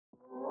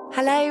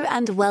Hello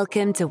and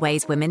welcome to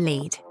Ways Women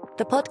Lead,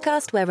 the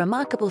podcast where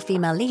remarkable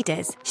female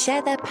leaders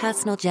share their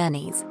personal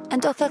journeys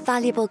and offer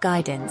valuable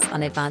guidance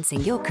on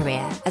advancing your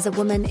career as a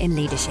woman in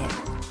leadership.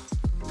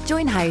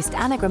 Join host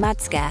Anna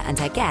Gromadska and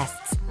her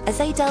guests as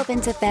they delve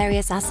into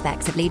various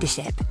aspects of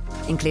leadership,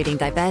 including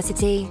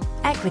diversity,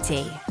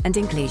 equity, and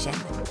inclusion.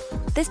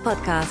 This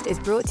podcast is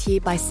brought to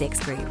you by Six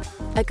Group,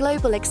 a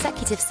global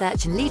executive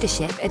search and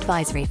leadership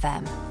advisory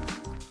firm.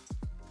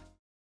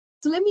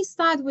 So let me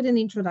start with an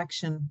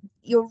introduction.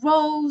 Your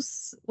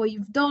roles, what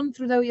you've done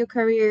throughout your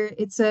career,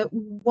 it's a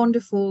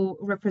wonderful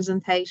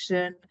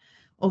representation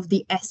of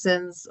the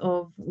essence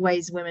of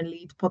Ways Women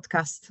Lead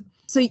podcast.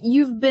 So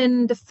you've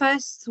been the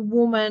first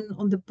woman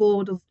on the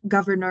board of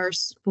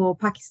governors for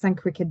Pakistan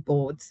Cricket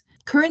Board,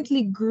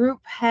 currently group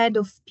head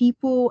of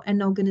people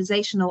and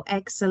organizational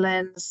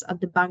excellence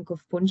at the Bank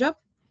of Punjab.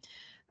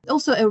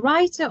 Also a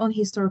writer on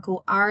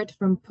historical art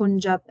from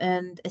Punjab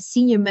and a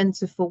senior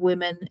mentor for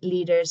women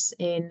leaders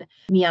in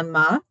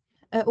Myanmar.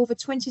 Over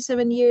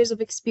 27 years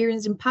of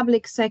experience in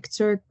public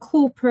sector,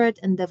 corporate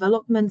and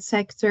development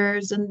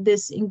sectors, and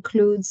this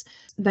includes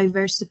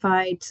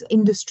diversified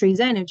industries,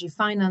 energy,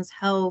 finance,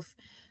 health,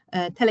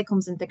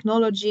 telecoms and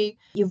technology.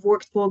 You've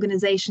worked for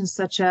organizations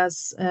such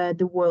as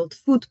the World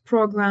Food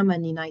Programme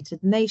and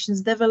United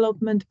Nations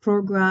Development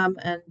Programme,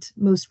 and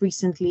most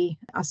recently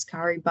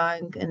Askari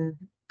Bank and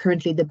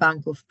currently the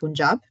Bank of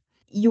Punjab.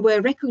 You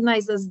were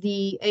recognized as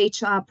the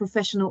HR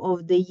Professional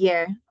of the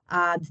Year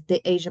at the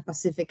Asia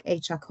Pacific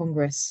HR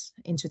Congress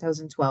in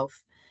 2012.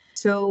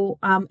 So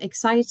I'm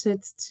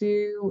excited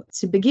to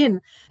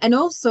begin. And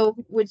also,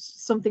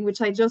 something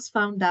which I just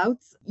found out,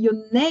 your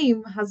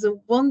name has a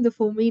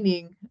wonderful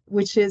meaning,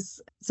 which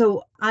is,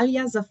 so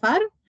Alia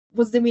Zafar,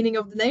 what's the meaning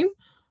of the name?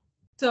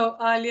 So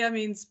Alia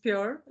means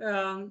pure,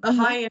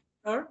 high and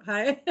pure,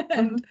 high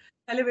and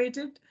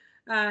elevated.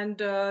 And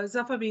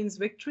Zafar means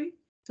victory.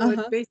 So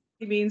it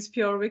basically means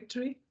pure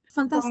victory.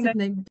 Fantastic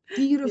name.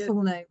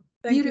 Beautiful name.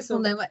 Thank Beautiful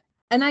name.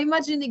 And I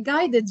imagine it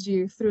guided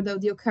you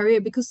throughout your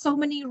career because so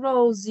many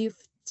roles you've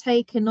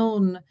taken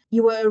on.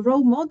 You were a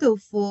role model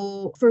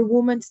for a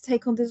woman to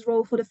take on this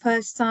role for the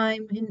first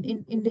time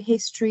in the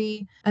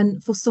history,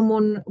 and for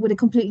someone with a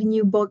completely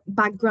new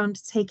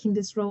background taking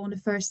this role on the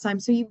first time.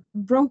 So you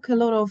broke a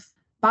lot of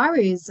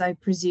barriers, I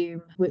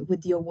presume,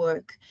 with your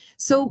work.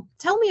 So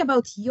tell me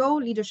about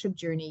your leadership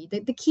journey,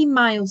 the key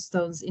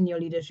milestones in your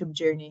leadership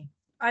journey.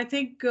 I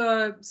think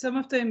some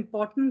of the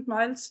important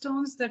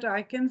milestones that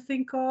I can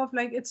think of,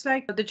 it's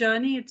like the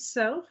journey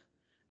itself.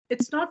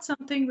 It's not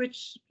something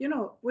which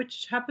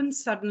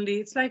happens suddenly.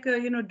 It's like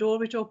a, door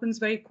which opens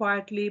very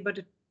quietly, but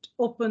it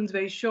opens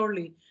very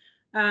surely.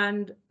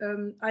 And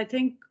I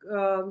think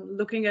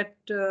looking at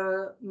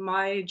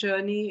my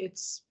journey,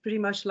 it's pretty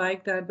much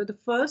like that. But the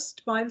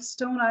first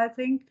milestone, I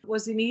think,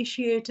 was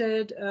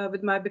initiated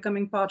with my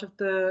becoming part of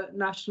the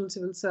National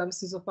Civil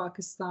Services of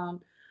Pakistan.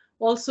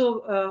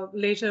 Also,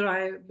 later,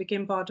 I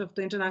became part of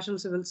the International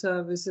Civil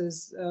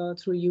Services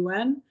through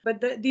UN.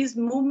 But these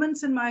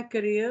movements in my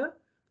career,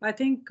 I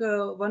think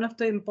one of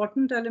the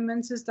important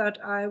elements is that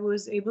I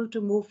was able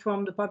to move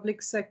from the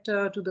public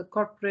sector to the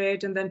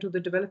corporate and then to the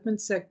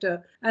development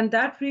sector. And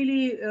that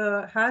really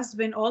has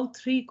been, all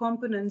three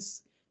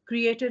components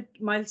created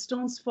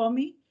milestones for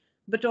me,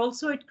 but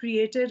also it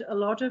created a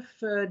lot of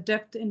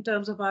depth in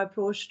terms of my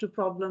approach to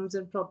problems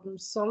and problem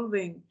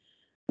solving.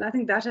 And I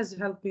think that has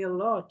helped me a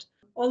lot.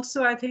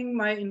 Also, I think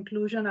my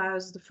inclusion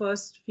as the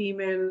first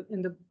female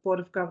in the Board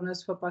of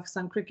Governors for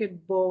Pakistan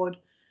Cricket Board,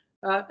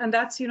 and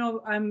that's,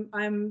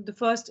 I'm the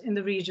first in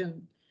the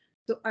region.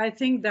 So I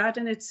think that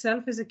in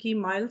itself is a key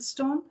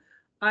milestone.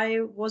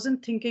 I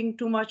wasn't thinking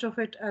too much of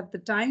it at the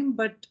time,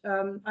 but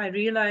I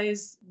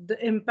realized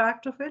the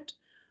impact of it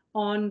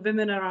on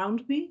women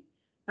around me.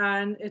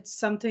 And it's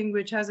something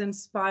which has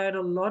inspired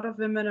a lot of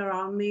women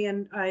around me.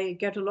 And I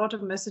get a lot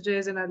of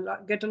messages and I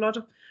get a lot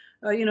of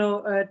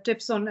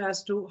tips on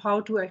as to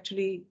how to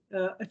actually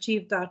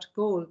achieve that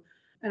goal.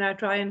 And I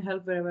try and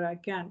help wherever I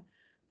can.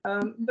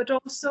 But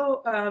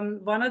also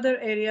one other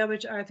area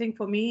which I think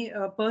for me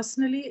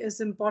personally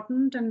is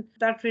important, and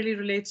that really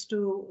relates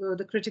to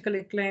the critical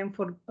acclaim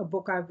for a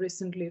book I've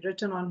recently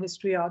written on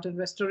history, art, and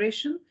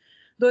restoration.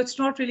 Though it's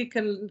not really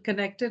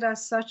connected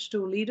as such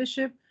to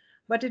leadership,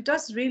 but it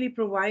does really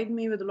provide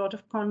me with a lot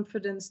of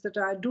confidence that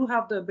I do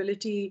have the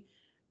ability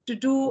to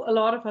do a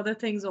lot of other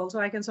things also.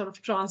 I can sort of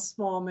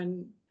transform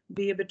and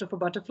be a bit of a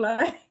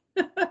butterfly.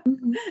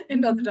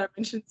 In other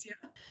dimensions,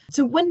 yeah.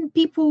 So when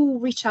people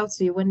reach out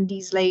to you, when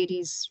these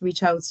ladies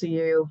reach out to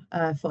you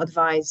for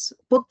advice,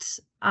 what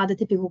are the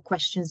typical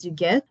questions you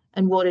get,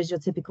 and what is your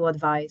typical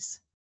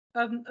advice?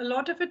 A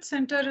lot of it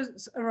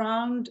centers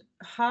around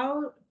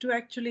how to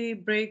actually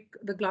break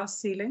the glass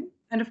ceiling.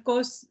 And of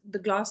course, the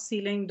glass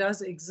ceiling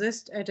does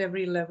exist at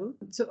every level.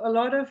 So a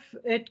lot of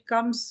it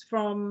comes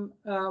from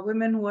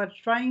women who are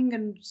trying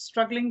and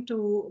struggling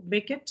to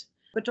make it,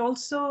 but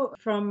also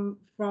from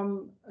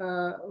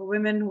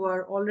women who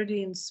are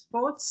already in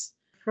sports.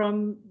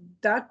 From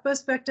that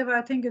perspective,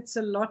 I think it's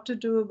a lot to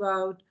do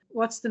about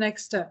what's the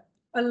next step.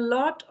 a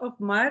lot of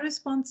my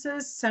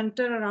responses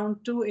center around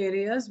two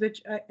areas,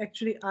 which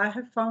I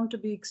have found to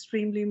be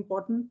extremely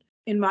important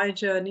in my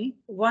journey.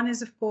 One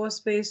is, of course,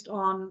 based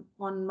on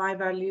my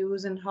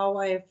values and how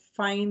I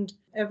find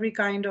every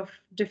kind of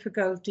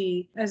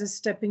difficulty as a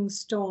stepping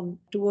stone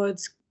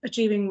towards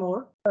achieving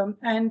more.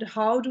 And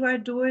how do I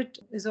do it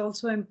is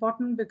also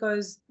important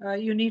because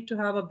you need to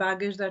have a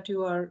baggage that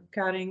you are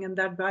carrying, and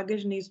that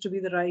baggage needs to be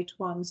the right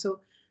one.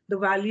 So the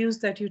values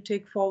that you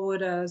take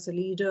forward as a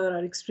leader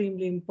are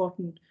extremely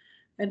important,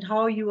 and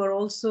how you are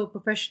also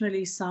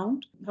professionally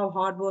sound, how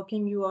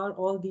hardworking you are,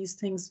 all these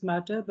things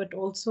matter. But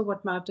also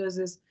what matters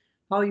is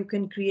how you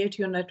can create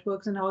your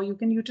networks and how you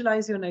can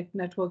utilize your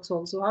networks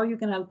also, how you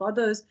can help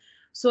others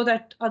so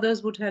that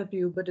others would help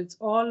you. But it's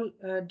all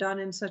done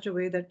in such a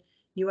way that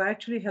you are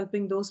actually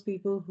helping those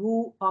people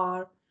who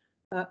are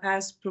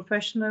as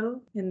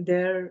professional in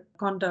their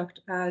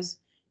conduct as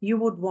you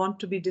would want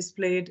to be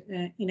displayed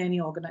in any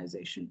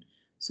organization.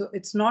 So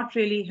it's not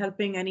really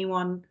helping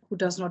anyone who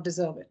does not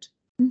deserve it.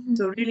 Mhm.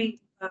 So really,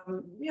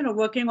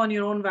 working on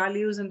your own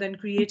values and then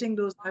creating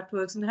those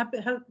networks and help,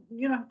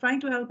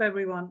 trying to help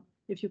everyone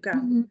if you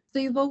can. Mhm. So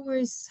you've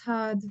always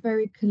had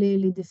very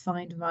clearly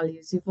defined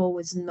values. You've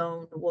always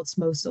known what's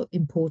most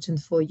important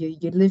for you.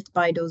 You lived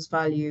by those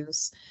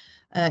values.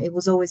 It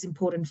was always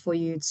important for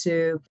you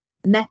to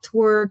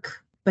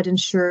network, but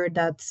ensure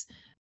that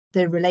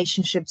the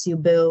relationships you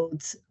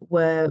build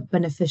were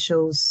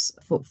beneficial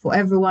for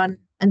everyone.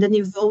 And then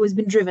you've always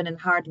been driven and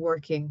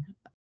hardworking.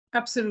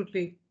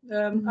 Absolutely.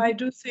 I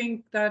do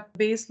think that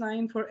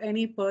baseline for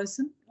any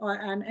person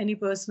and any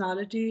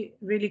personality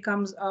really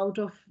comes out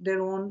of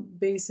their own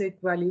basic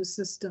value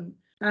system.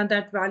 And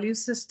that value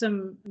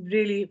system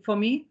really, for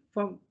me,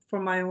 for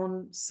my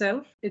own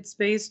self, it's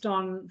based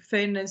on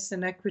fairness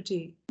and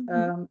equity,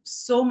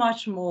 so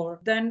much more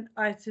than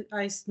I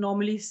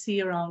normally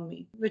see around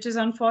me, which is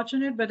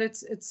unfortunate, but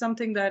it's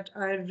something that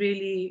I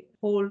really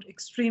hold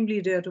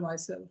extremely dear to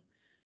myself.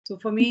 So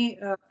for me,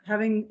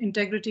 having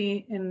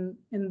integrity in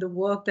the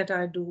work that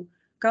I do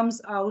comes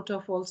out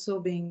of also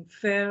being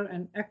fair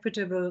and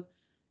equitable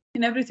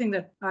in everything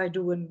that I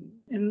do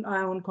in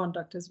my own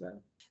conduct as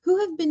well. Who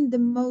have been the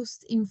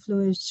most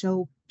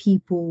influential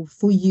people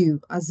for you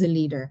as a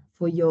leader,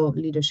 for your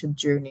leadership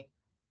journey?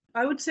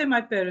 I would say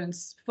my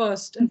parents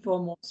first and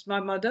foremost. My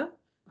mother,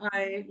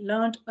 I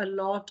learned a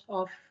lot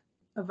of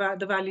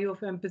the value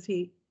of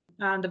empathy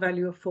and the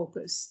value of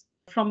focus.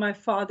 From my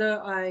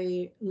father,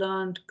 I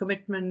learned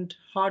commitment,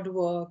 hard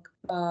work,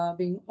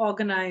 being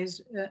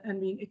organized, and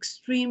being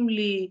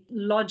extremely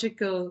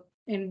logical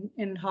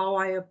in how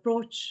I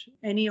approach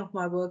any of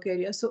my work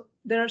areas. So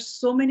there are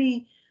so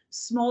many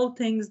small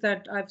things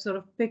that I've sort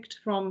of picked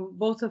from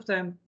both of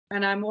them.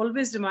 And I'm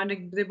always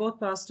reminded, they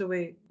both passed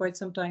away quite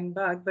some time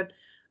back, but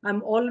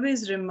I'm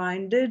always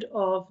reminded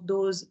of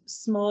those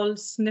small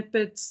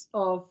snippets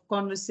of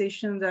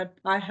conversation that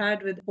I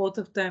had with both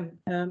of them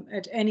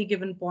at any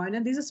given point.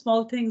 And these are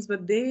small things,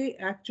 but they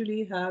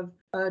actually have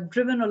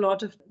driven a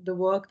lot of the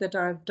work that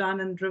I've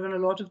done and driven a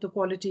lot of the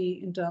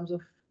quality in terms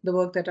of the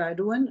work that I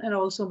do and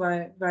also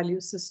my value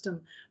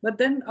system. But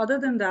then, other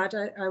than that,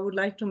 I would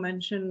like to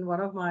mention one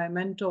of my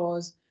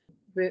mentors.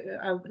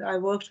 I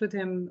worked with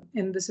him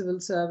in the civil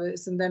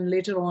service and then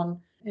later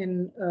on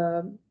in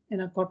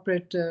a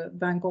corporate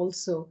bank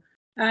also.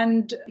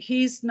 And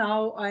he's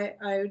now,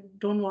 I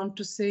don't want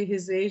to say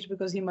his age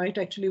because he might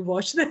actually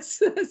watch this.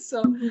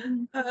 So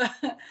uh,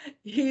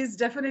 he's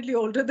definitely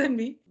older than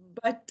me.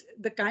 But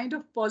the kind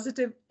of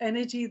positive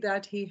energy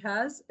that he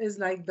has is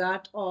like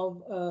that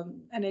of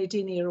an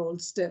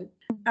 18-year-old still.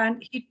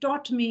 And he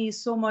taught me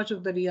so much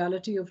of the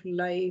reality of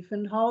life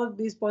and how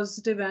these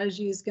positive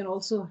energies can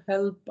also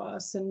help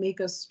us and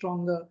make us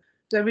stronger.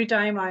 So every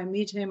time I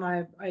meet him,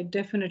 I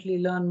definitely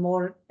learn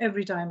more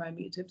every time I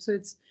meet him. So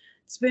it's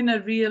been a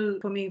real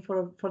for me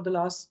for the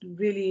last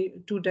really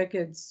 2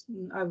 decades,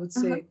 I would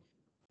say.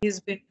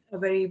 He's been a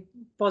very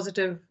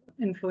positive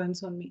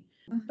influence on me.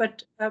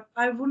 But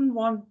I wouldn't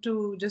want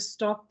to just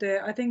stop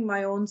there. I think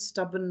my own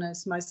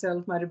stubbornness,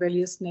 myself, my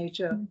rebellious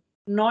nature,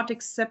 not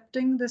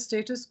accepting the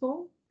status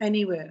quo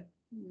anywhere,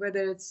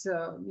 whether it's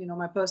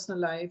my personal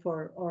life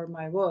or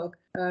my work,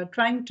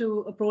 trying to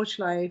approach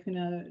life in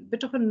a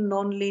bit of a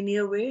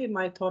non-linear way.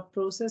 My thought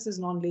process is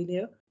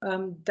non-linear.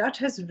 That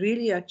has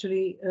really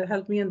actually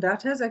helped me, and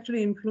that has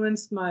actually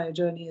influenced my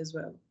journey as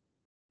well.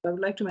 I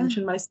would like to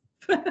mention myself.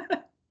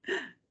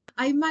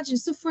 I imagine.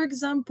 So, for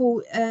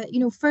example,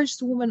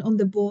 first woman on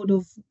the board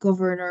of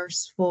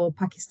governors for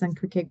Pakistan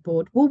Cricket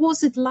Board. What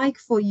was it like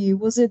for you?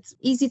 Was it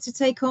easy to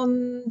take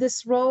on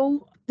this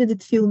role? Did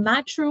it feel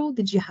natural?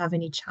 Did you have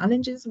any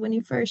challenges when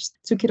you first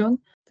took it on?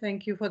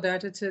 Thank you for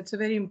that. It's a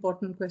very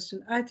important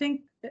question. I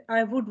think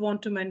I would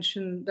want to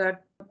mention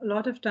that a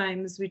lot of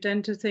times we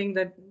tend to think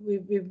that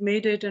we've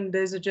made it and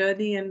there's a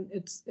journey and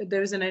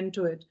there is an end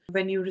to it.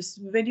 When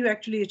you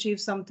actually achieve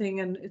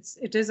something and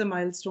it is a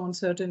milestone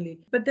certainly,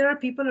 but there are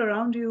people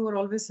around you who are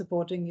always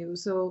supporting you.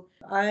 So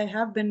I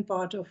have been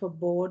part of a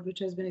board which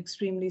has been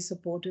extremely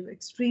supportive,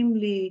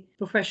 extremely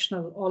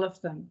professional, all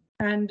of them.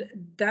 And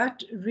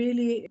that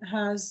really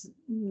has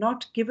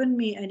not given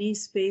me any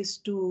space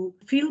to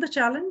feel the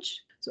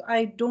challenge. So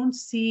I don't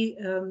see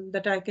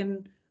that I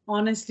can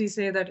honestly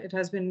say that it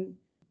has been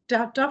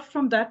tough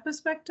from that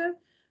perspective.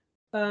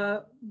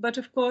 But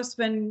of course,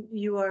 when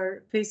you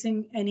are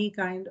facing any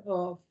kind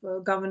of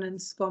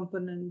governance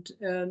component,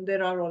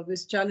 there are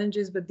always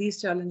challenges, but these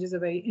challenges are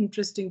very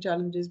interesting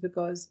challenges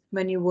because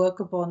when you work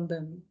upon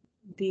them,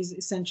 these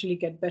essentially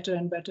get better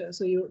and better.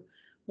 So you're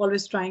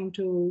always trying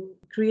to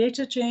create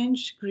a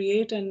change,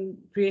 create an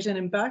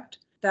impact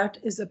that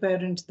is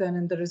apparent then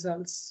in the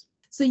results.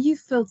 So you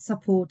felt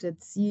supported.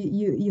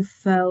 You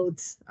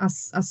felt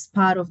as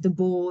part of the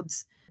board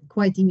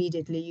quite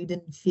immediately. You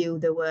didn't feel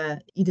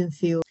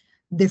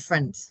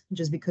different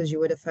just because you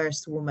were the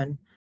first woman.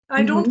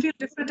 I don't feel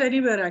different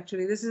anywhere,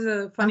 actually. This is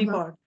a funny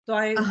part. So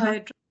I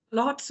travel a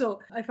lot. So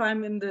if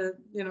I'm in the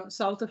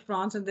south of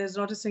France and there's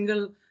not a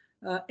single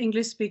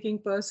English-speaking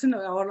person,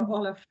 or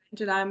all of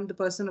French, and I'm the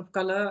person of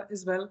color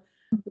as well,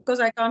 because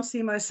I can't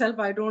see myself,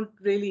 I don't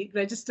really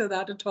register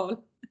that at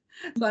all.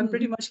 So I'm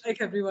pretty much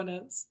like everyone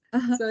else.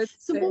 So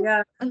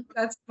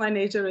that's my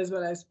nature as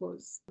well, I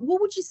suppose.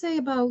 What would you say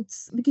about,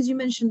 because you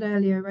mentioned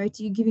earlier, right,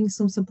 you're giving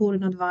some support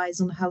and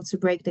advice on how to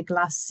break the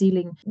glass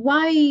ceiling.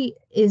 Why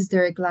is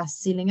there a glass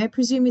ceiling? I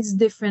presume it's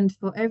different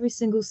for every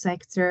single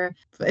sector,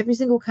 for every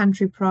single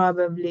country,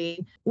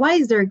 probably. Why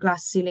is there a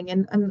glass ceiling?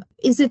 And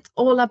is it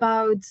all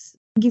about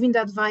giving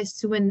the advice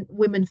to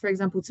women, for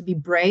example, to be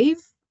brave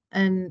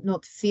and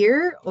not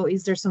fear? Or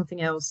is there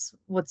something else?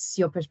 What's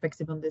your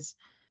perspective on this?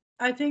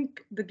 I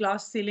think the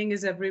glass ceiling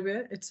is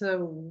everywhere. It's a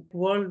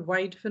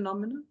worldwide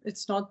phenomenon.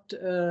 It's not,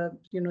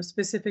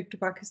 specific to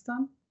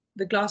Pakistan.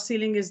 The glass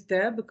ceiling is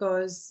there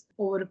because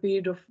over a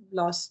period of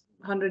last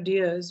 100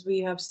 years, we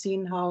have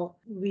seen how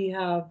we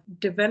have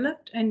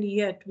developed, and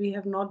yet we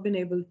have not been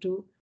able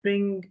to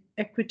bring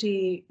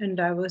equity and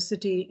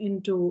diversity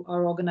into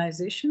our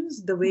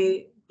organizations the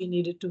way we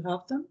needed to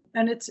have them.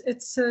 And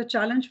it's a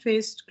challenge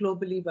faced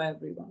globally by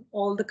everyone.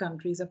 All the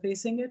countries are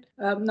facing it.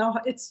 Now,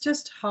 it's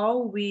just how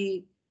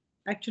we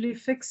actually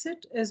fix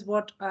it is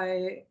what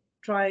I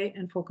try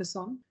and focus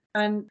on.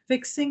 And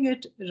fixing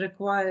it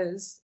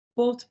requires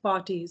both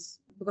parties,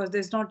 because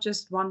there's not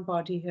just one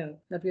party here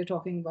that we're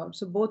talking about.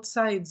 So both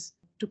sides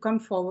to come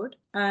forward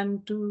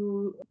and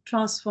to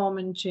transform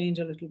and change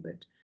a little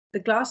bit. The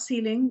glass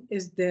ceiling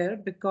is there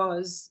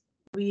because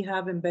we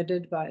have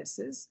embedded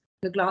biases.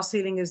 The glass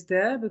ceiling is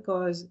there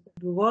because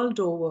the world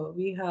over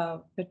we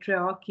have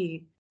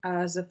patriarchy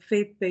as a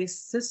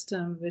faith-based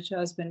system which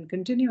has been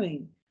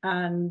continuing.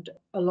 And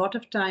a lot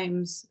of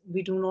times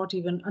we do not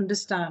even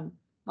understand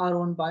our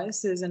own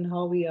biases and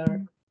how we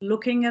are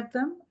looking at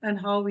them and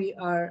how we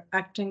are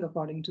acting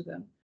according to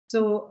them.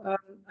 So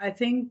I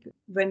think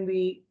when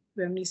we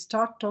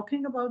start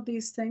talking about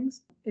these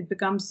things, it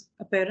becomes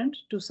apparent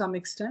to some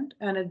extent,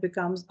 and it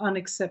becomes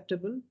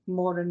unacceptable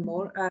more and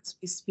more as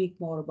we speak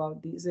more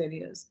about these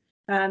areas.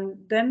 And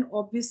then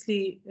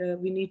obviously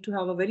we need to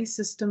have a very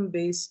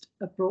system-based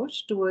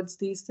approach towards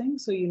these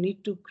things. So you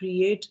need to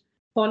create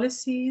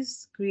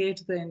policies,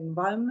 create the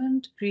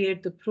environment,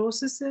 create the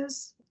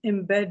processes,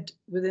 embed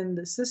within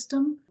the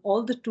system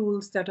all the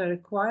tools that are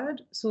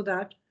required so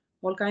that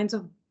all kinds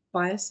of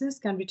biases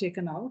can be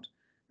taken out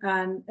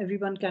and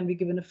everyone can be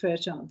given a fair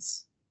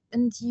chance.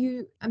 And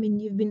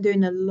you've been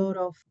doing a lot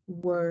of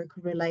work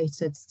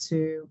related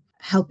to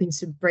helping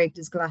to break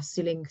this glass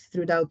ceiling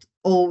throughout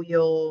all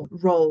your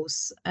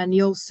roles. And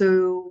you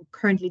also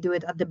currently do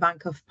it at the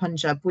Bank of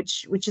Punjab,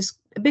 which is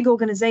a big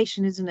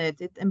organization, isn't it?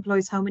 It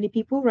employs how many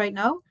people right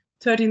now?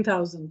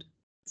 13,000.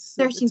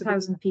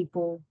 13,000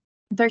 people.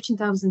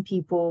 13,000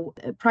 people,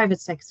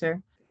 private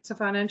sector. It's a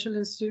financial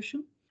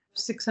institution,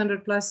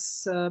 600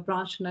 plus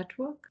branch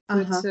network.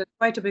 So it's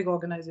quite a big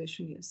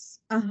organization, yes.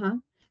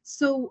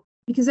 So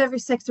because every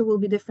sector will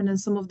be different and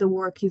some of the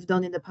work you've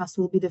done in the past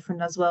will be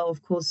different as well.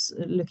 Of course,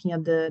 looking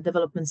at the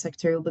development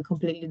sector will be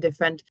completely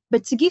different.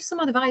 But to give some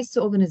advice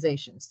to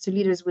organizations, to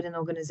leaders within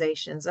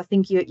organizations, I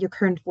think your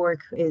current work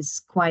is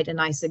quite a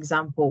nice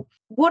example.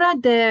 What are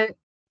the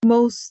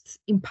most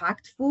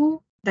impactful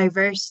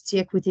diversity,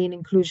 equity, and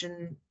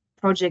inclusion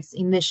projects,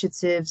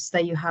 initiatives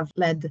that you have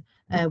led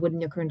within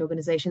your current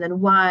organization,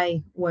 and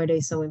why were they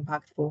so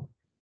impactful?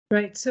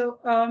 Right. So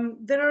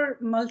there are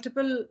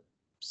multiple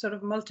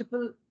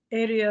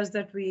areas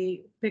that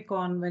we pick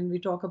on when we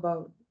talk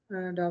about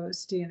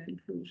diversity and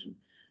inclusion,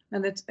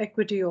 and that's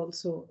equity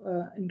also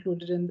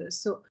included in this.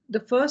 So the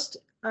first,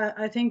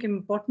 I think,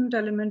 important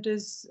element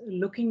is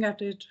looking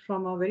at it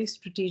from a very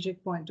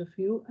strategic point of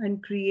view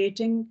and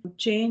creating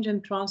change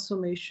and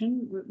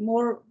transformation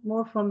more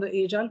from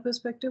the agile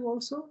perspective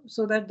also,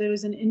 so that there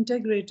is an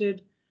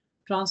integrated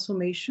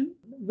transformation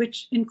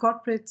which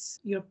incorporates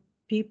your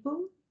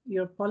people,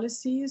 your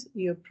policies,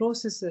 your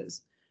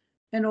processes,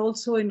 and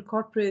also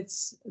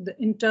incorporates the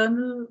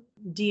internal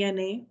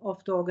DNA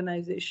of the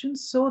organization,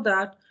 so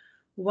that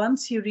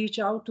once you reach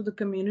out to the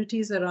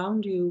communities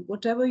around you,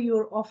 whatever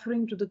you're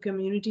offering to the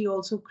community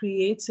also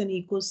creates an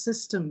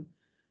ecosystem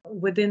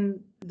within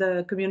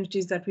the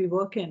communities that we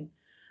work in.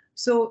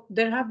 So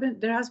there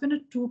has been a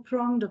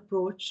two-pronged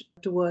approach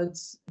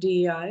towards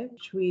DEI,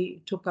 which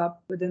we took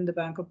up within the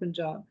Bank of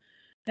Punjab.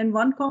 And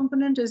one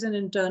component is an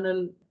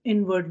internal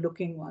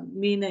inward-looking one,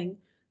 meaning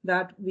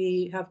that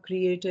we have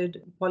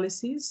created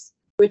policies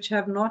which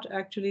have not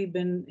actually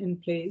been in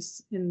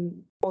place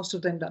in most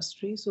of the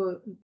industry.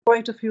 So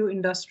quite a few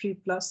industry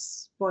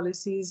plus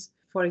policies,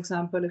 for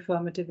example,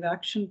 affirmative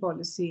action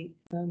policy,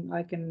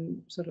 I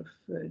can sort of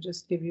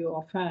just give you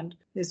offhand,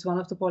 is one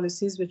of the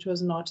policies which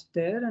was not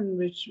there and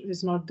which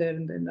is not there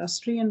in the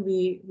industry. And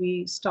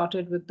we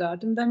started with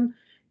that. And then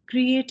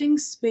creating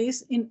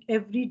space in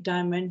every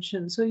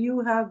dimension. So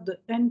you have the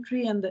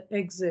entry and the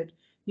exit.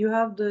 You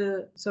have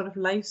the sort of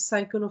life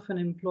cycle of an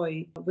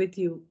employee with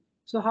you.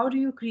 So how do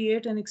you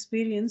create an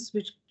experience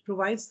which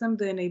provides them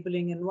the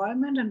enabling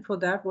environment? And for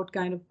that, what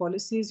kind of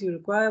policies you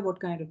require, what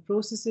kind of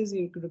processes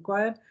you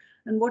require,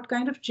 and what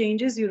kind of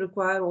changes you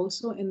require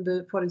also in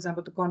the, for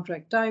example, the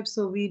contract types.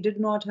 So we did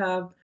not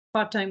have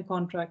part-time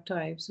contract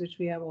types, which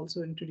we have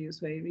also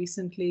introduced very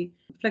recently.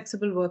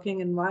 Flexible working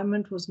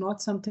environment was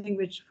not something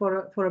which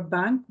for a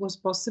bank was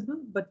possible,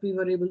 but we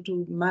were able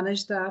to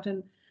manage that.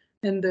 And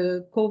in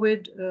the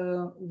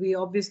COVID, we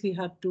obviously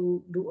had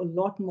to do a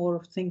lot more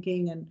of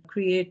thinking and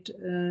create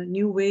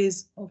new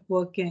ways of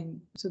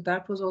working. So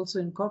that was also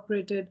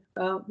incorporated.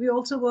 We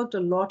also worked a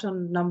lot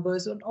on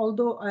numbers. And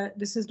although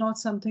this is not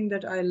something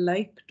that I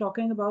like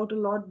talking about a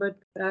lot, but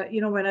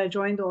when I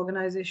joined the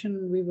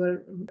organization, we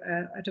were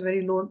at a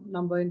very low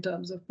number in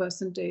terms of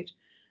percentage.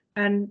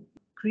 And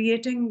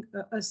creating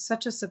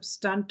such a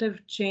substantive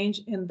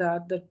change in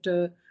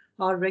that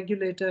our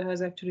regulator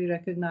has actually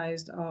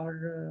recognized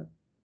our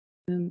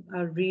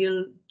a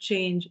real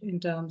change in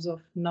terms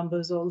of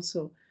numbers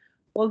also.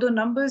 Although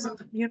numbers,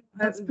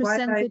 that's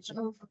percentage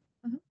of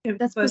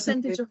that's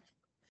percentage of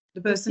the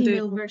percentage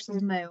female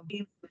versus male.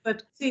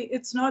 But see,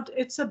 it's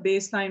a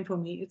baseline for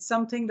me. It's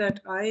something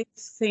that I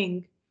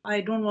think I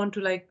don't want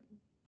to like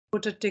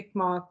put a tick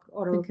mark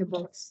or a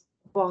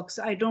box.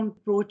 I don't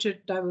approach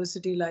it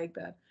diversity like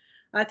that.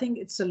 I think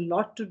it's a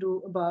lot to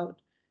do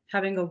about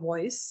having a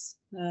voice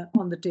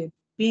on the table.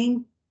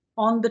 Being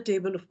on the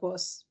table, of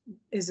course,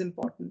 is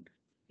important.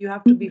 You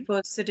have to be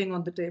first sitting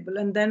on the table.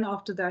 And then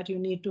after that, you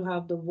need to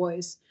have the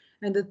voice.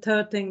 And the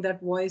third thing,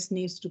 that voice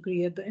needs to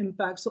create the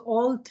impact. So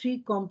all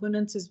three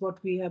components is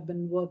what we have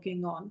been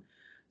working on.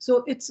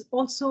 So it's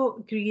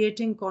also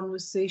creating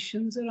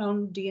conversations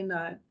around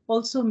D&I,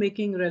 also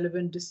making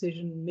relevant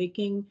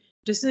making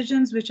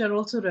decisions which are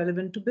also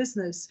relevant to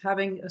business,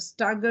 having a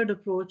staggered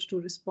approach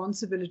to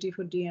responsibility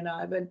for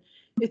D&I when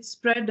it's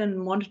spread and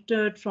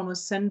monitored from a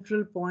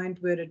central point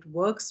where it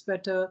works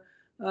better.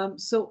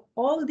 So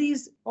all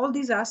these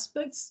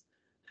aspects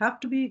have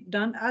to be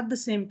done at the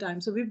same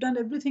time. So we've done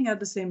everything at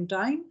the same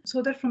time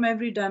so that from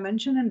every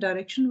dimension and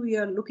direction, we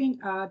are looking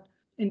at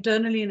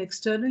internally and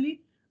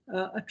externally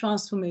a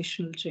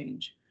transformational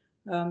change.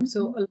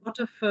 So a lot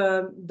of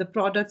the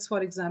products,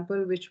 for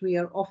example, which we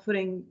are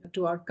offering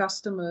to our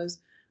customers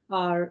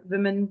are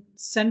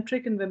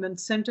women-centric and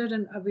women-centered.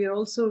 And we are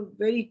also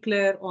very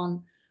clear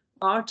on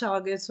our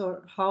targets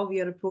or how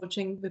we are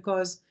approaching,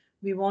 because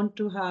we want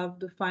to have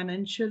the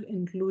financial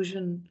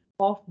inclusion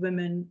of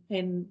women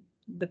in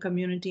the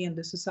community and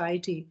the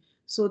society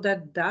so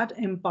that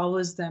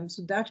empowers them.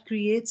 So that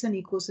creates an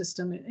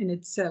ecosystem in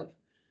itself.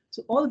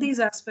 So all these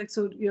aspects,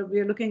 so we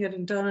are looking at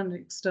internal and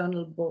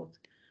external both.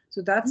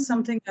 So that's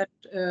something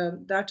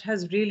that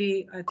has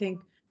really, I think,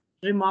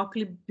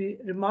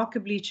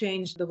 remarkably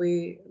changed the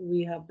way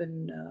we have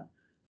been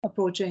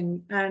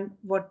approaching and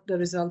what the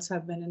results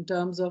have been in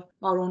terms of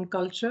our own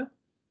culture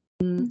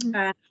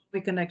and we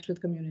connect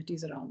with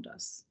communities around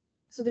us.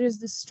 So there is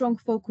this strong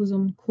focus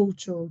on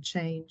cultural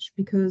change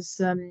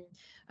because,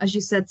 as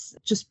you said,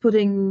 just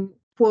putting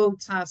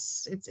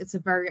quotas, it's a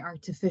very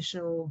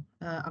artificial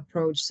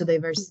approach to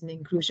diversity and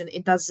inclusion.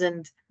 It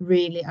doesn't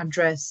really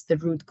address the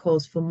root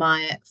cause for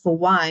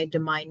why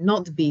there might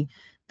not be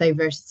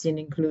diversity and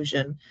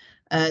inclusion.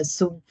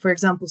 So, for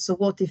example, so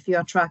what if you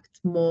attract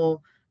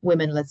more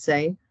women, let's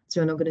say,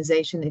 to an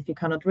organization if you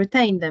cannot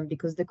retain them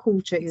because the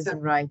culture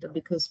isn't right or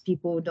because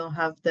people don't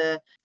have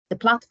the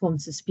platform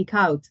to speak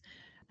out?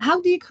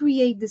 How do you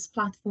create this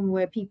platform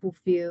where people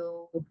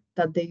feel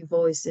that their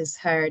voice is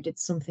heard?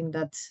 It's something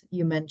that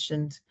you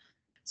mentioned.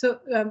 So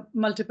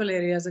multiple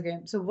areas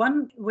again. So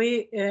one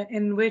way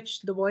in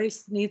which the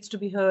voice needs to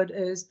be heard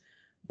is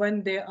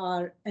when they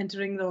are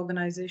entering the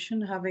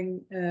organization,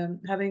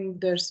 having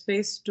their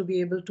space to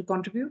be able to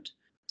contribute.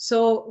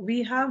 So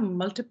we have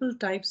multiple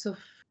types of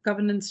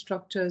governance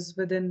structures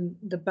within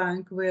the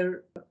bank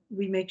where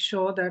we make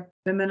sure that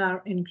women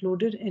are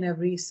included in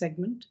every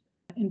segment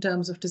in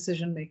terms of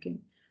decision making.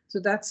 So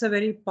that's a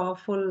very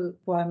powerful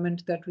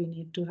requirement that we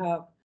need to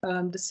have.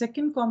 The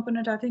second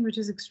component, I think, which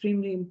is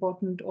extremely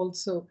important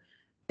also,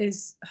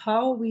 is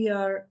how we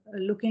are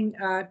looking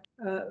at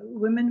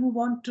women who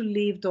want to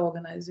leave the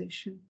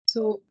organization.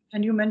 So,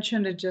 and you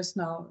mentioned it just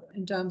now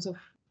in terms of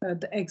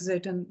the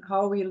exit and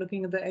how we are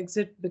looking at the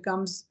exit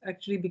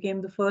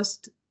became the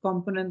first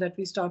component that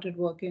we started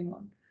working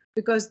on.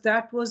 because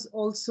that was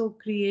also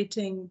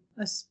creating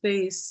a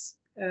space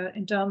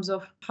in terms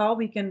of how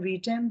we can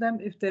retain them.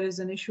 If there is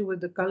an issue with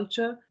the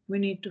culture, we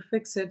need to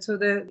fix it. So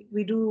there,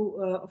 we do,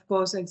 of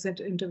course, exit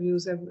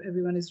interviews.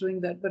 Everyone is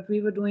doing that, but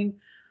we were doing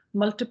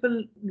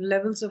multiple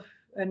levels of,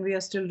 and we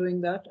are still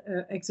doing that,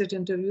 exit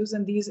interviews.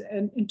 And these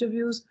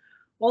interviews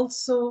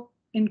also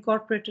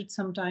incorporated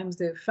sometimes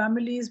their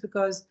families,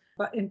 because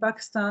in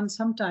Pakistan,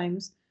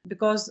 sometimes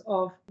because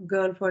of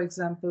girl, for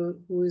example,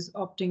 who is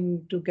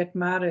opting to get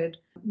married,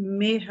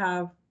 may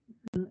have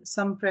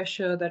some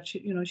pressure that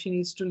she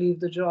needs to leave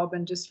the job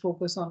and just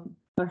focus on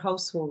her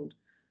household.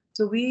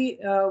 So we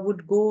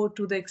would go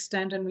to the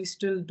extent, and we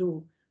still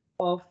do,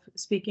 of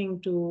speaking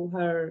to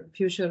her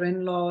future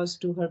in-laws,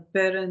 to her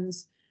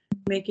parents,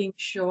 making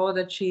sure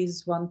that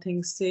she's, one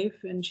thing,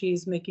 safe, and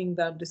she's making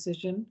that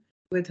decision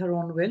with her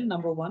own will,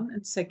 number one.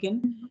 And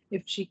second,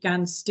 if she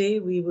can stay,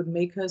 we would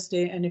make her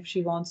stay. And if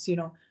she wants,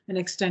 an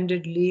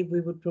extended leave,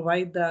 we would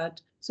provide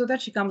that so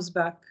that she comes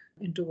back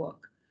into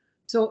work.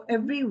 So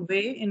every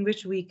way in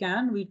which we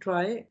can, we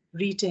try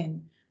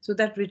retain. So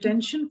that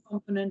retention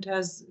component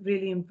has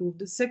really improved.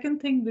 The second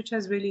thing which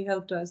has really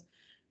helped us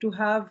to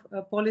have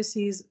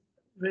policies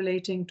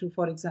relating to,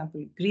 for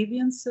example,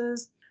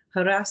 grievances,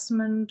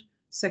 harassment,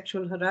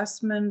 sexual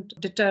harassment,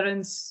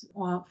 deterrence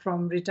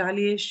from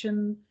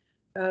retaliation.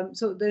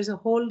 So there's a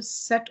whole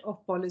set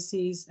of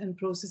policies and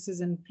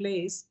processes in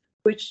place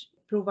which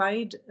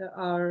provide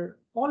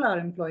all our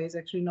employees,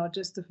 actually, not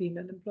just the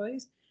female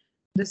employees,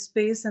 the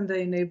space and the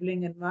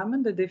enabling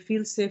environment that they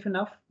feel safe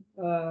enough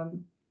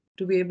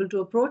to be able to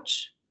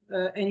approach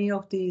any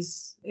of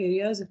these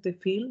areas if they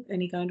feel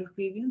any kind of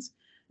grievance.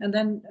 And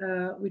then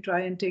we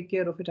try and take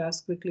care of it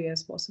as quickly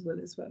as possible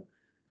as well.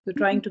 So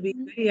trying to be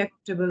very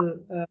equitable,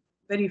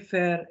 very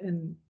fair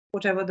in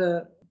whatever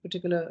the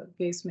particular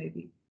case may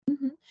be.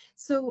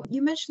 So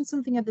you mentioned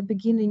something at the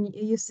beginning.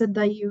 You said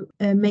that you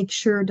make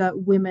sure that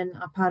women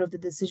are part of the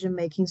decision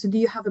making. So do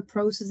you have a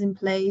process in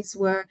place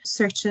where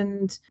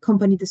certain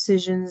company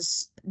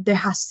decisions, there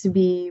has to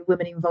be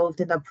women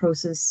involved in that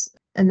process,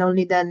 and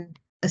only then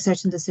a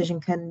certain decision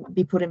can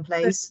be put in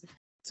place?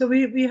 So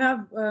we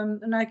have,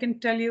 and I can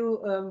tell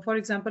you, for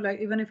example,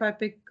 even if I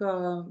pick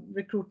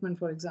recruitment,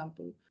 for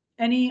example,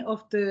 any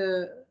of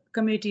the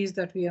committees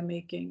that we are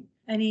making,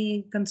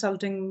 any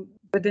consulting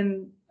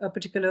within a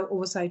particular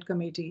oversight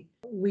committee,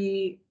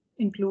 we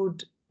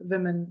include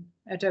women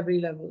at every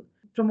level.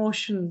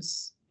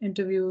 Promotions,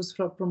 interviews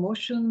for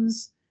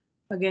promotions,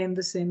 again,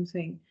 the same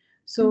thing.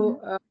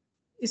 So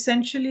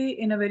essentially,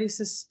 in a very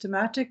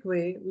systematic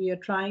way, we are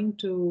trying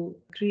to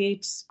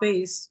create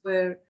space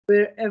where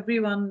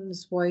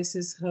everyone's voice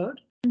is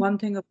heard. One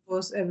thing, of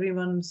course,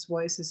 everyone's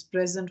voice is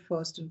present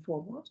first and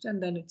foremost,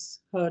 and then it's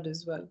heard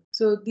as well.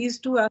 So these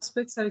two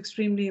aspects are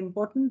extremely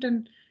important.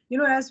 And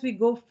as we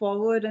go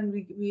forward, and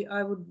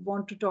I would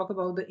want to talk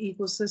about the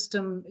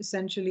ecosystem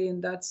essentially,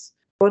 and that's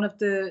one of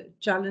the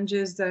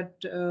challenges that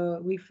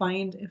we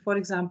find, for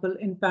example,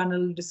 in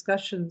panel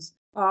discussions.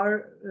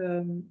 Our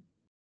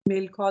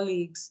male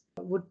colleagues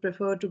would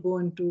prefer to go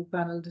into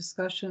panel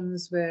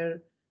discussions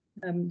where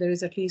there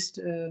is at least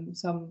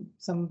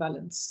some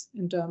balance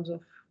in terms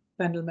of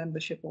panel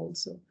membership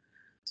also.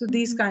 So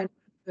these kind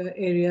of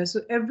areas.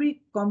 So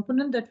every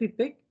component that we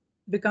pick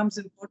becomes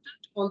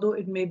important, although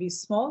it may be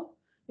small.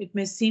 It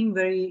may seem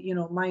very,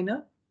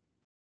 minor,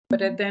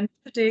 but at the end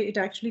of the day, it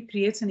actually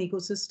creates an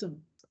ecosystem.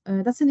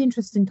 That's an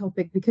interesting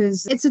topic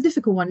because it's a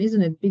difficult one,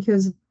 isn't it?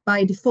 Because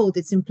by default,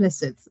 it's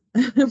implicit.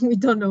 We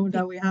don't know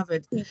that we have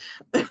it.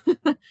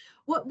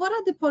 What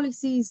are the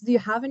policies? Do you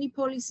have any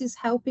policies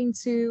helping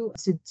to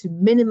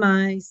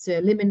minimize, to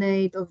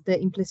eliminate of the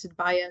implicit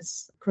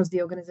bias across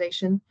the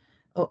organization?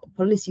 Or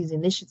policies,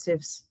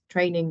 initiatives,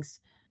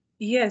 trainings?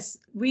 Yes,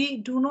 we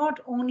do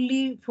not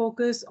only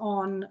focus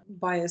on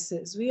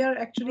biases. We are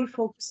actually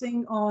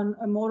focusing on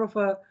more of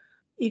a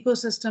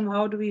ecosystem.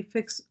 How do we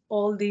fix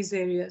all these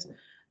areas?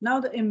 Now,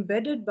 the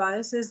embedded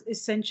biases,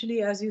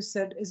 essentially, as you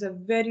said, is a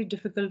very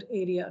difficult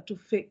area to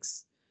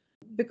fix,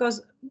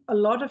 because a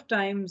lot of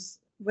times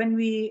when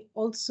we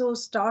also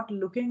start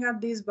looking at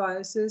these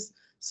biases,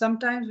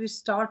 sometimes we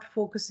start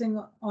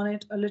focusing on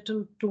it a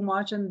little too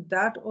much, and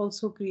that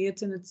also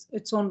creates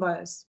its own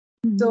bias.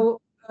 So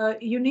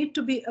you need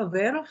to be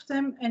aware of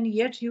them, and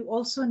yet you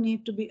also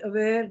need to be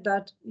aware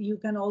that you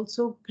can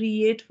also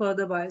create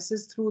further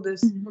biases through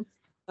this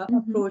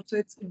approach. So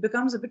it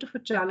becomes a bit of a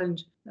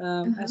challenge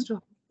as to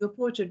how to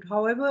approach it.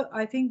 However,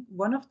 I think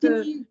one of the...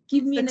 Can you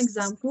give me an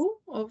example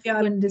of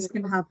when this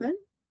can happen?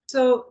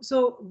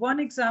 So one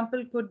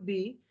example could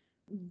be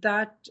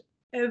that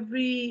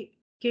every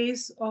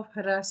case of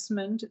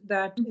harassment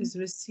that is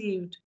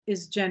received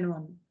is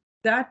genuine.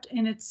 That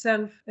in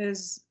itself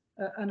is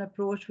an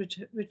approach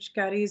which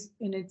carries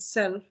in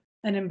itself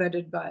an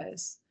embedded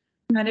bias.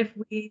 And if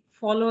we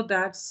follow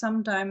that,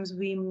 sometimes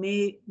we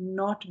may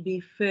not be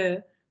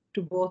fair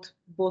to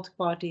both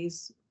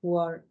parties who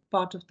are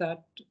part of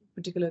that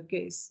particular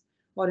case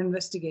or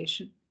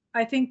investigation.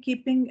 I think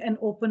keeping an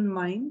open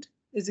mind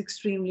is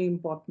extremely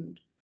important,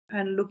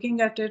 and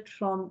looking at it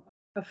from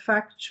a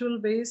factual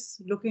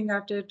base, looking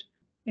at it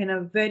in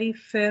a very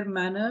fair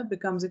manner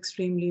becomes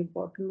extremely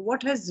important.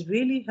 What has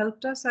really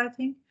helped us, I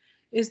think,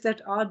 is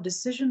that our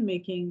decision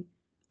making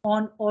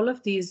on all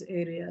of these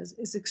areas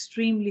is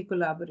extremely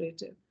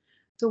collaborative.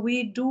 So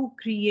we do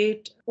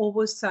create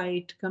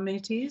oversight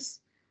committees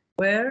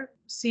where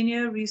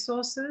senior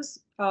resources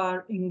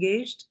are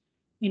engaged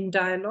in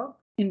dialogue,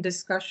 in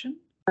discussion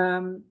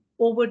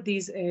over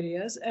these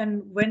areas.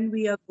 And when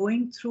we are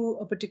going through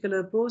a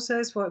particular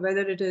process, for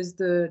whether it is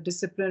the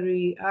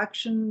disciplinary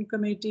action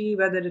committee,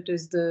 whether it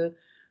is the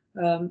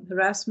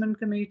harassment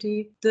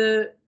committee,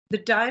 the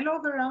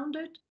dialogue around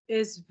it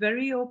is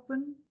very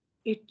open.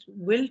 It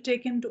will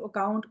take into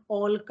account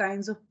all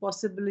kinds of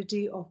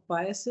possibility of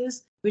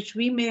biases which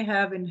we may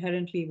have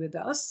inherently with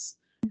us,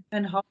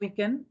 and how we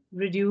can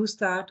reduce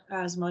that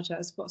as much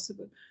as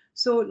possible.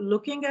 So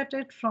looking at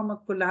it from a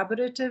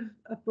collaborative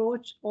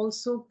approach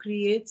also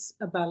creates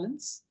a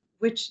balance,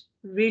 which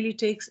really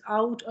takes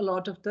out a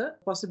lot of the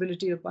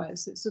possibility of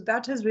biases. So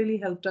that has really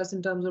helped us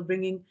in terms of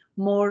bringing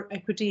more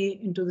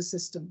equity into the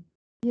system.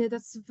 Yeah,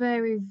 that's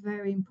very,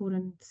 very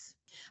important.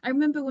 I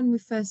remember when we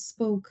first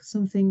spoke,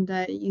 something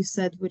that you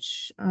said,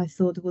 which I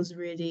thought was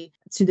really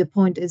to the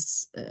point,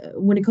 is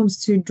when it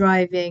comes to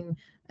driving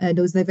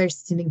those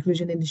diversity and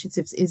inclusion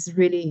initiatives, is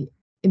really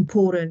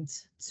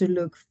important to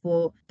look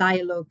for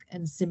dialogue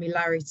and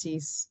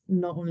similarities,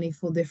 not only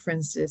for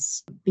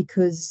differences,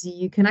 because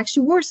you can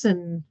actually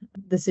worsen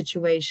the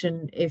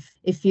situation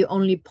if you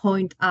only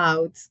point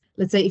out,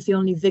 let's say, if you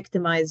only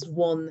victimize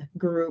one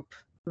group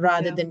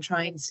rather than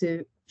trying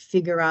to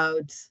figure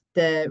out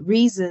the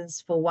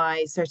reasons for why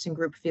a certain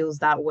group feels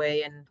that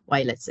way and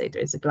why, let's say,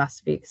 there is a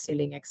glass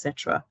ceiling,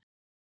 etc.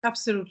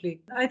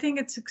 Absolutely. I think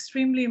it's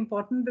extremely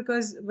important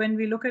because when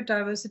we look at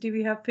diversity,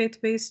 we have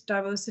faith-based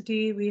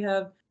diversity, we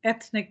have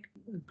ethnic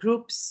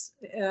groups,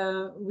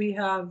 we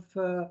have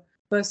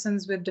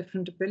persons with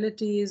different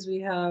abilities, we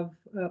have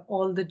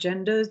all the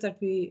genders that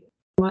we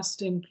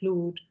must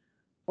include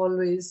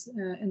always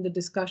in the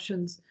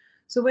discussions.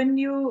 So when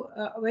you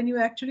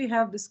actually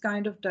have this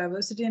kind of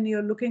diversity and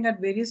you're looking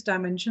at various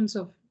dimensions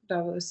of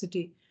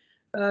diversity,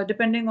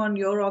 depending on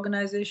your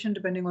organization,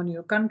 depending on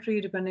your country,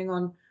 depending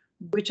on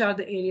which are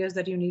the areas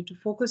that you need to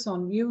focus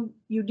on, you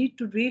need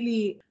to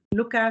really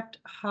look at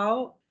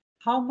how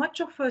much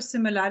of a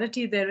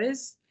similarity there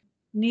is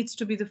needs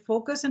to be the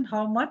focus, and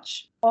how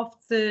much of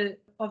the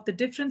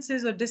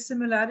differences or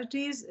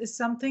dissimilarities is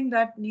something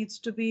that needs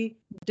to be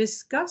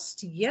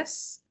discussed,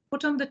 yes,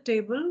 put on the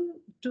table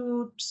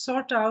to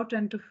sort out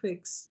and to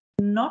fix,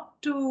 not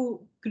to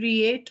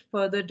create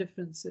further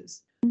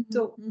differences.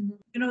 So,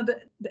 the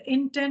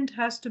intent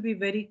has to be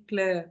very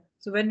clear.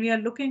 So when we are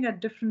looking at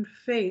different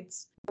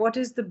faiths, what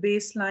is the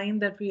baseline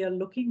that we are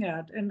looking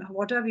at, and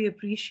what are we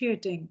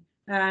appreciating,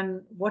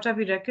 and what are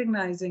we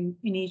recognizing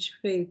in each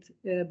faith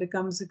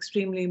becomes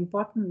extremely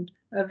important,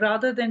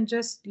 rather than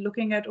just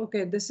looking at,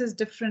 okay, this is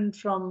different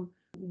from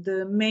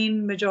the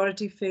main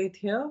majority faith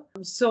here,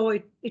 so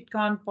it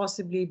can't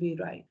possibly be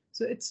right.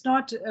 So it's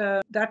not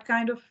that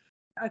kind of,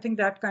 I think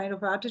that kind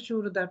of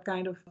attitude or that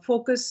kind of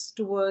focus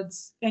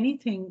towards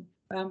anything,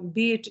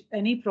 be it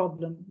any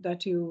problem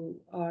that you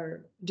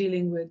are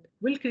dealing with,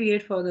 will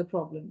create further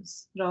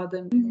problems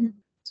rather than.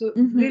 So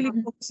really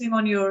focusing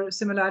on your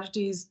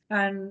similarities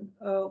and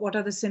what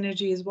are the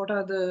synergies, what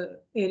are the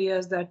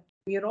areas that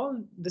we are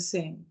all the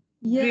same.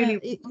 Yeah,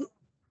 really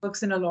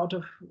works in a lot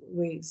of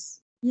ways.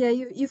 Yeah,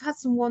 you've had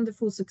some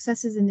wonderful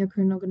successes in your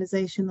current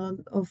organization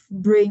of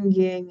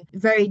bringing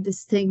very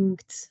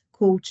distinct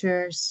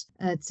cultures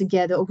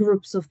together, or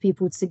groups of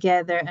people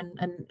together,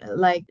 and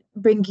like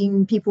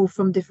bringing people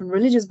from different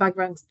religious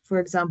backgrounds, for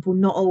example,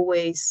 not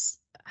always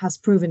has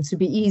proven to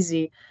be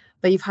easy,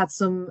 but you've had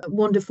some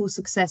wonderful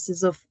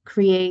successes of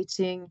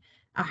creating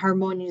a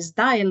harmonious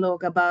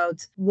dialogue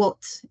about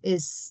what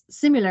is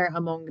similar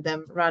among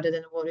them rather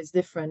than what is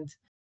different.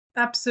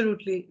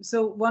 Absolutely.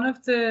 So one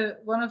of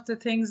the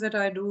things that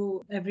I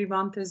do every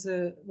month is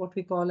what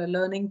we call a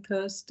Learning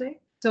Thursday.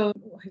 So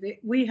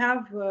we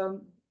have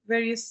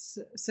various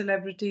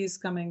celebrities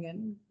coming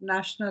in,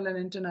 national and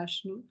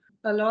international.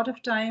 A lot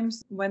of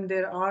times when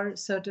there are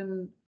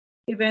certain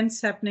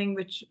events happening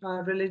which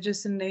are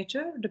religious in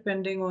nature,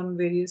 depending on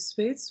various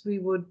faiths, we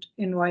would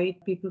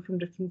invite people from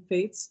different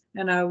faiths,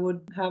 and I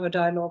would have a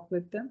dialogue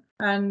with them.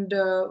 And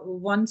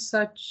one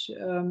such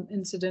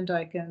incident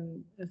I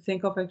can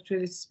think of,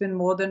 actually, it's been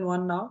more than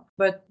one now,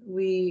 but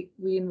we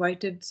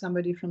invited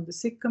somebody from the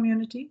Sikh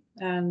community,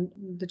 and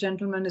the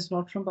gentleman is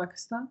not from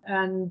Pakistan.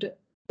 And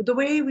the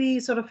way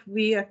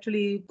we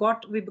actually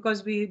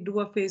because we do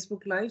a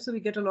Facebook Live, so we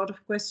get a lot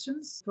of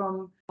questions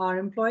from our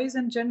employees,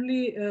 and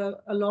generally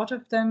a lot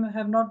of them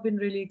have not been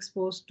really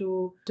exposed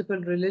to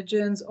multiple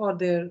religions or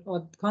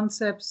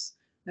concepts.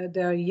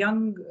 They are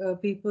young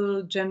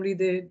people. Generally,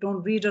 they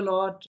don't read a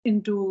lot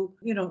into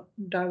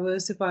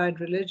diversified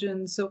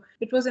religions. So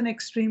it was an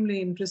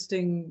extremely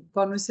interesting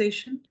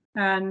conversation.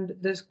 And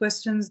the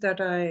questions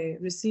that I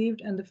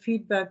received and the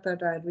feedback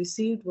that I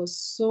received was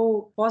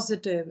so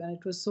positive, and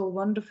it was so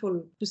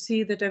wonderful to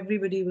see that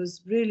everybody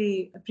was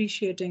really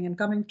appreciating and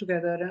coming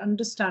together and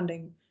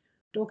understanding.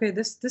 Okay,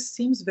 this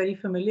seems very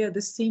familiar.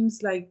 This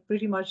seems like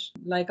pretty much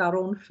like our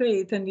own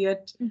faith, and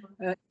yet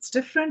it's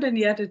different, and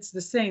yet it's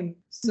the same.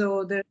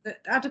 So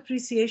that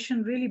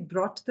appreciation really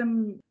brought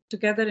them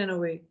together in a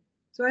way.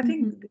 So I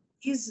think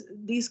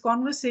these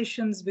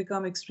conversations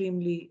become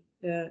extremely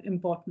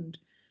important.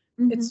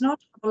 It's not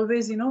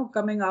always,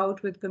 coming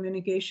out with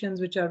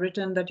communications which are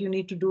written that you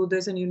need to do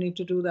this and you need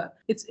to do that.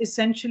 It's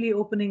essentially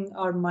opening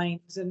our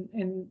minds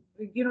and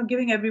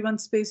giving everyone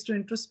space to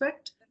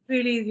introspect.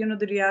 Really,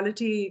 the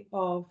reality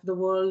of the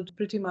world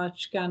pretty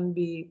much can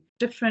be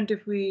different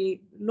if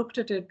we looked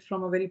at it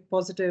from a very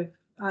positive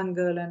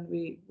angle, and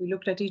we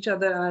looked at each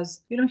other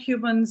as,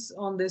 humans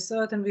on this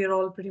earth, and we are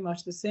all pretty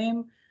much the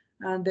same.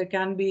 And there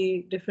can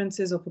be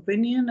differences of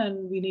opinion,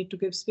 and we need to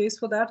give space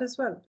for that as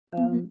well.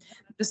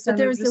 But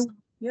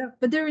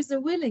there is a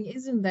willing,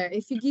 isn't there?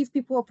 If you give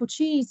people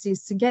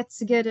opportunities to get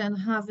together and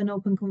have an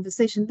open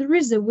conversation, there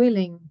is a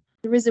willing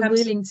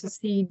to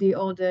see the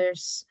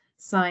other's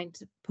side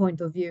point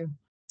of view.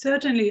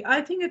 Certainly.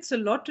 I think it's a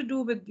lot to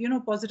do with,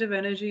 positive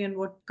energy and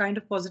what kind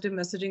of positive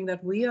messaging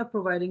that we are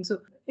providing.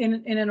 So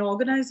in an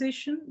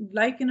organization,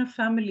 like in a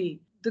family,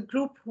 the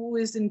group who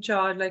is in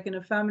charge, like in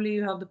a family,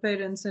 you have the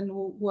parents and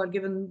who are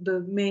given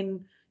the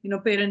main,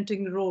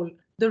 parenting role.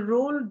 The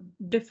role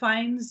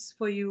defines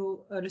for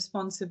you a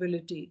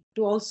responsibility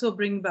to also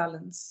bring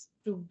balance,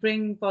 to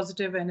bring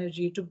positive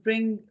energy, to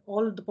bring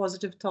all the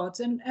positive thoughts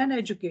and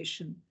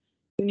education.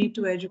 You need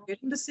to educate.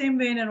 In the same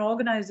way, in an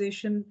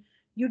organization,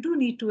 you do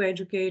need to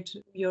educate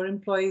your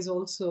employees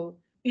also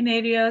in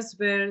areas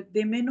where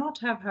they may not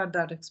have had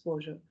that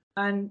exposure.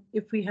 And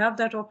if we have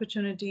that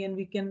opportunity and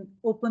we can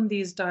open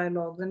these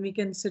dialogues and we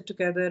can sit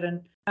together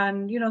and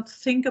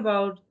think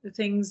about the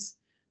things,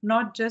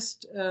 not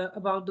just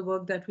about the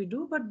work that we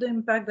do, but the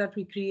impact that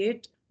we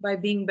create by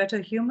being better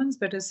humans,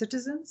 better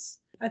citizens.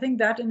 I think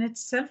that in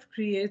itself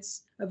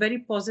creates a very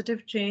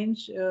positive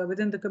change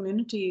within the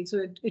community.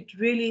 So it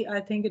really, I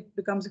think it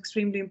becomes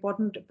extremely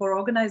important for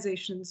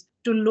organizations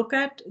to look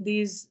at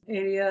these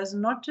areas,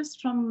 not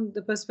just from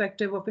the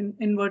perspective of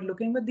inward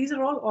looking, but these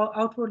are all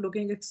outward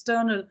looking,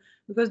 external,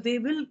 because they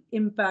will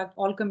impact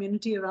all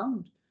community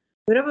around,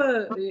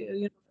 wherever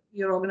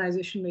your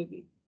organization may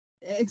be.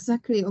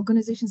 Exactly.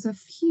 Organizations have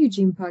huge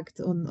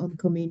impact on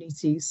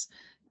communities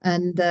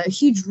and a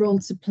huge role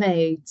to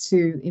play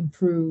to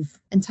improve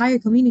entire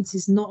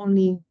communities, not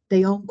only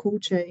their own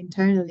culture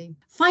internally.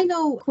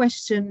 Final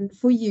question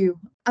for you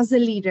as a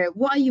leader,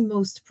 what are you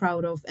most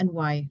proud of and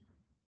why?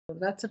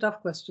 That's a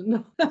tough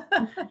question.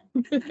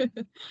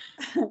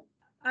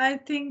 I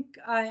think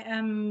I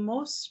am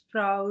most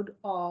proud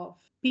of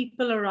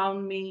people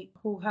around me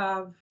who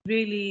have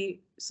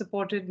really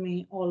supported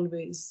me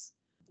always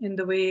in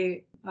the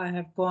way I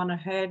have gone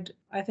ahead.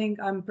 I think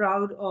I'm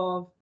proud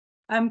of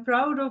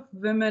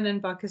women in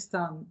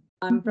Pakistan.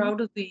 I'm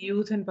proud of the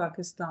youth in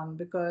Pakistan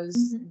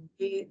because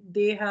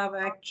they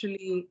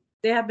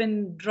have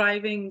been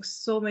driving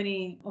so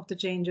many of the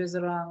changes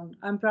around.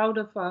 I'm proud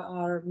of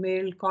our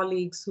male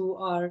colleagues who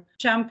are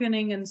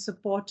championing and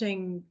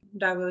supporting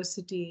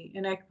diversity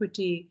and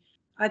equity.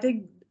 I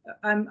think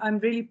I'm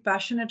really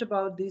passionate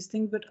about these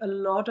things, but a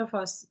lot of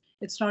us,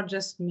 it's not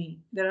just me.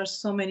 There are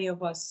so many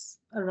of us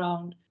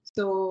around.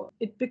 So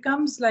it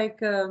becomes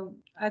like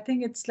I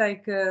think it's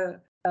like a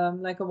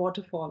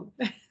waterfall.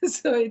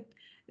 So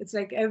it's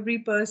like every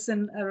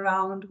person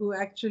around who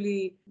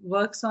actually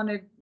works on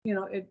it,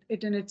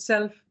 it in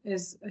itself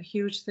is a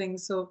huge thing.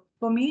 So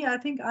for me, I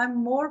think I'm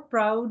more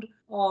proud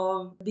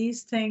of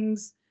these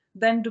things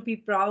than to be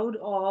proud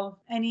of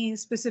any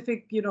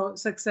specific,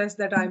 success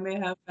that I may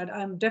have had.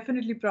 I'm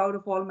definitely proud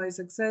of all my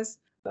success.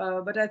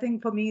 But I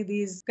think for me,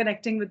 these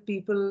connecting with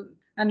people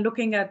and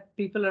looking at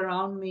people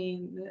around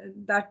me,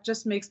 that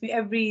just makes me,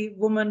 every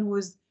woman who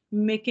is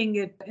making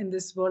it in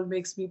this world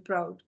makes me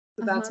proud.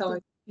 So that's how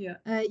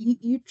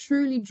you're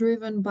truly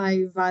driven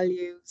by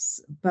values,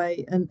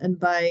 by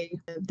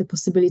the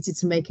possibility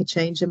to make a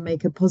change and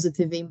make a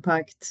positive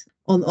impact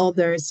on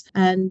others.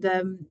 And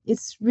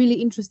it's really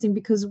interesting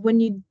because when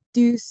you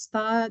do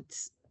start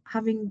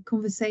having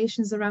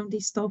conversations around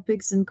these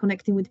topics and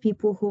connecting with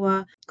people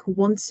who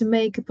want to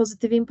make a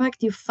positive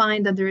impact, you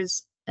find that there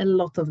is a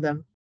lot of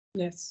them.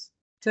 Yes,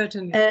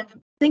 certainly.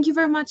 Thank you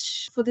very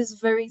much for this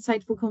very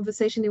insightful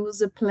conversation. It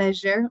was a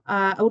pleasure.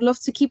 I would love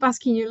to keep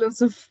asking you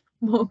lots of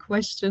more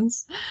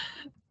questions,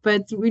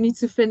 but we need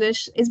to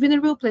finish. It's been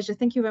a real pleasure.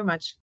 Thank you very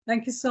much.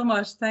 Thank you so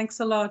much. Thanks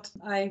a lot.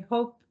 I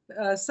hope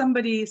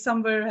somebody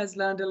somewhere has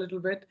learned a little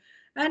bit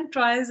and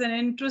tries and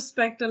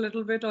introspect a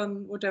little bit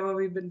on whatever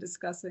we've been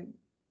discussing.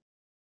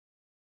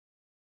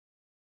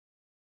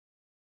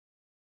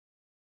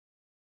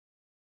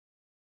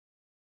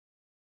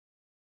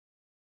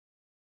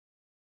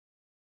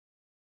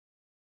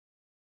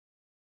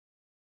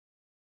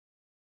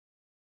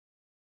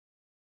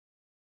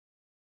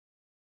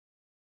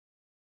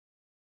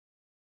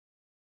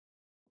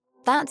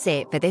 That's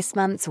it for this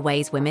month's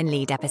Ways Women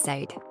Lead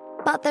episode.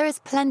 But there is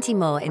plenty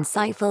more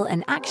insightful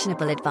and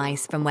actionable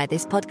advice from where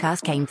this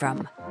podcast came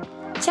from.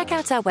 Check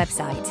out our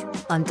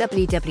website on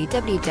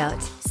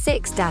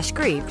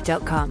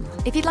www.six-group.com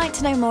if you'd like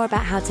to know more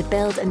about how to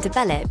build and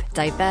develop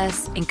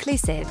diverse,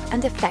 inclusive,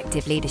 and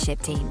effective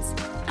leadership teams,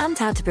 and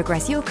how to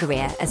progress your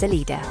career as a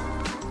leader.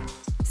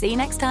 See you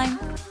next time.